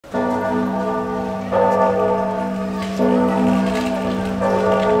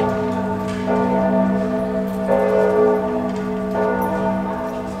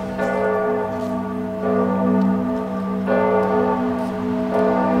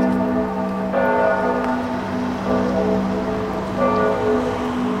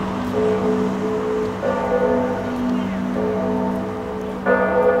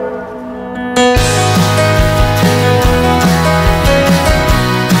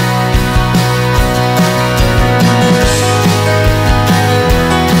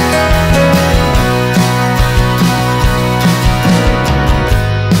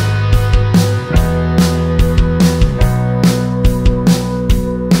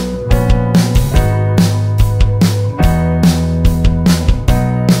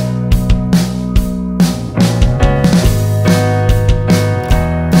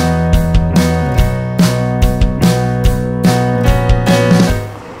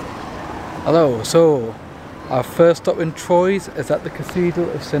Hello, so our first stop in Troyes is at the Cathedral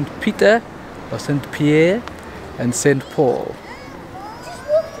of St. Peter, or St. Pierre and St. Paul.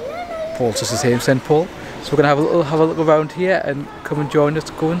 Paul's just the same, St. Paul. So we're going to have a look around here and come and join us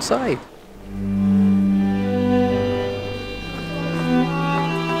to go inside.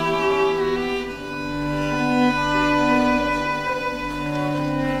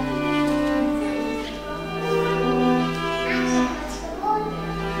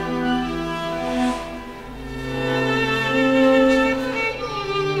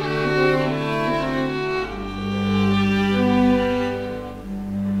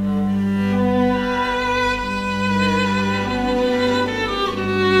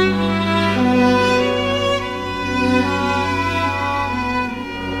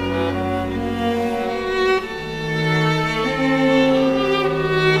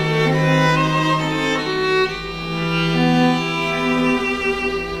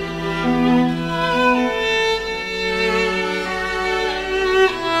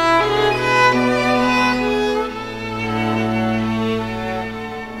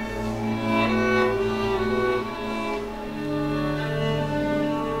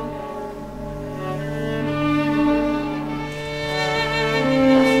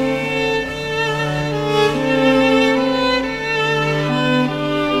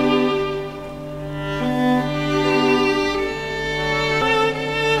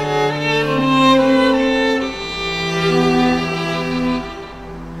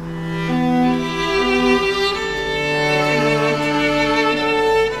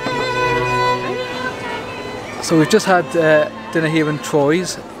 So we've just had dinner here in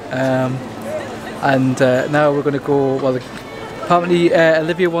Troyes, and now we're going to go, well, apparently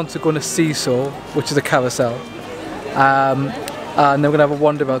Olivia wants to go on a seesaw, which is a carousel, and then we're going to have a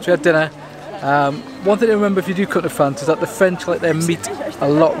wander around. So we had dinner. One thing to remember if you do come to France is that the French like their meat a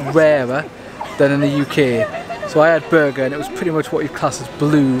lot rarer than in the UK. So I had burger and it was pretty much what you class as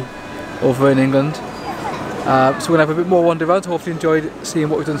blue over in England. So we're going to have a bit more wander around, so hopefully you enjoyed seeing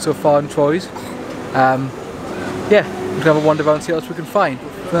what we've done so far in Troyes. Yeah, we're going to have a wander around and see what else we can find.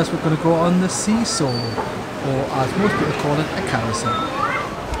 First we're going to go on the seesaw, or as most people call it, a carousel.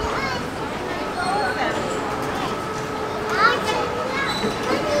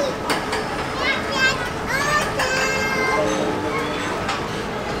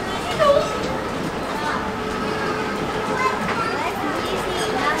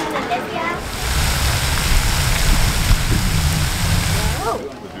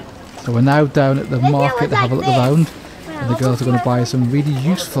 So we're now down at the market to have a look around, and the girls are going to buy some really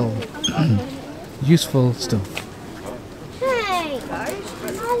useful useful stuff. Hey, I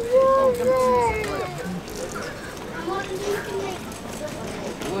love it.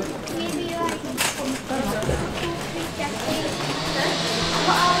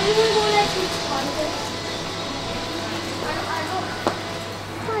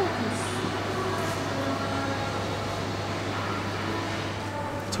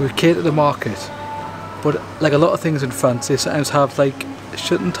 So we came to the market, but like a lot of things in France, they sometimes have like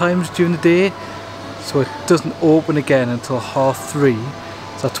shutting times during the day, so it doesn't open again until 3:30.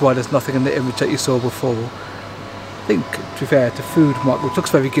 So that's why there's nothing in the image that you saw before. I think, to be fair, the food market, which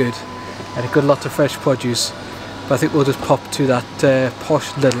looks very good, and a good lot of fresh produce, but I think we'll just pop to that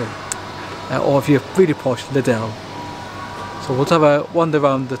posh Lidl, or if you're really posh, Lidl. So we'll have a wander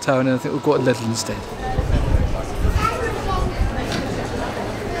around the town, and I think we'll go to Lidl instead.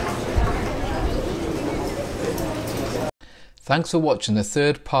 Thanks for watching the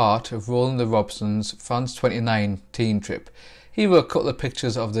third part of Roland the Robson's France 2019 trip. Here were a couple of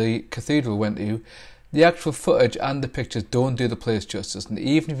pictures of the cathedral we went to. The actual footage and the pictures don't do the place justice, and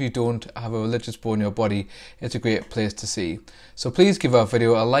even if you don't have a religious bone in your body, it's a great place to see. So please give our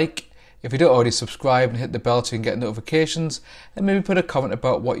video a like. If you don't already, subscribe and hit the bell so you can get notifications, and maybe put a comment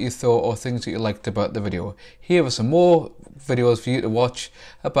about what you thought or things that you liked about the video. Here are some more videos for you to watch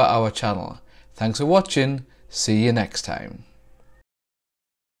about our channel. Thanks for watching. See you next time.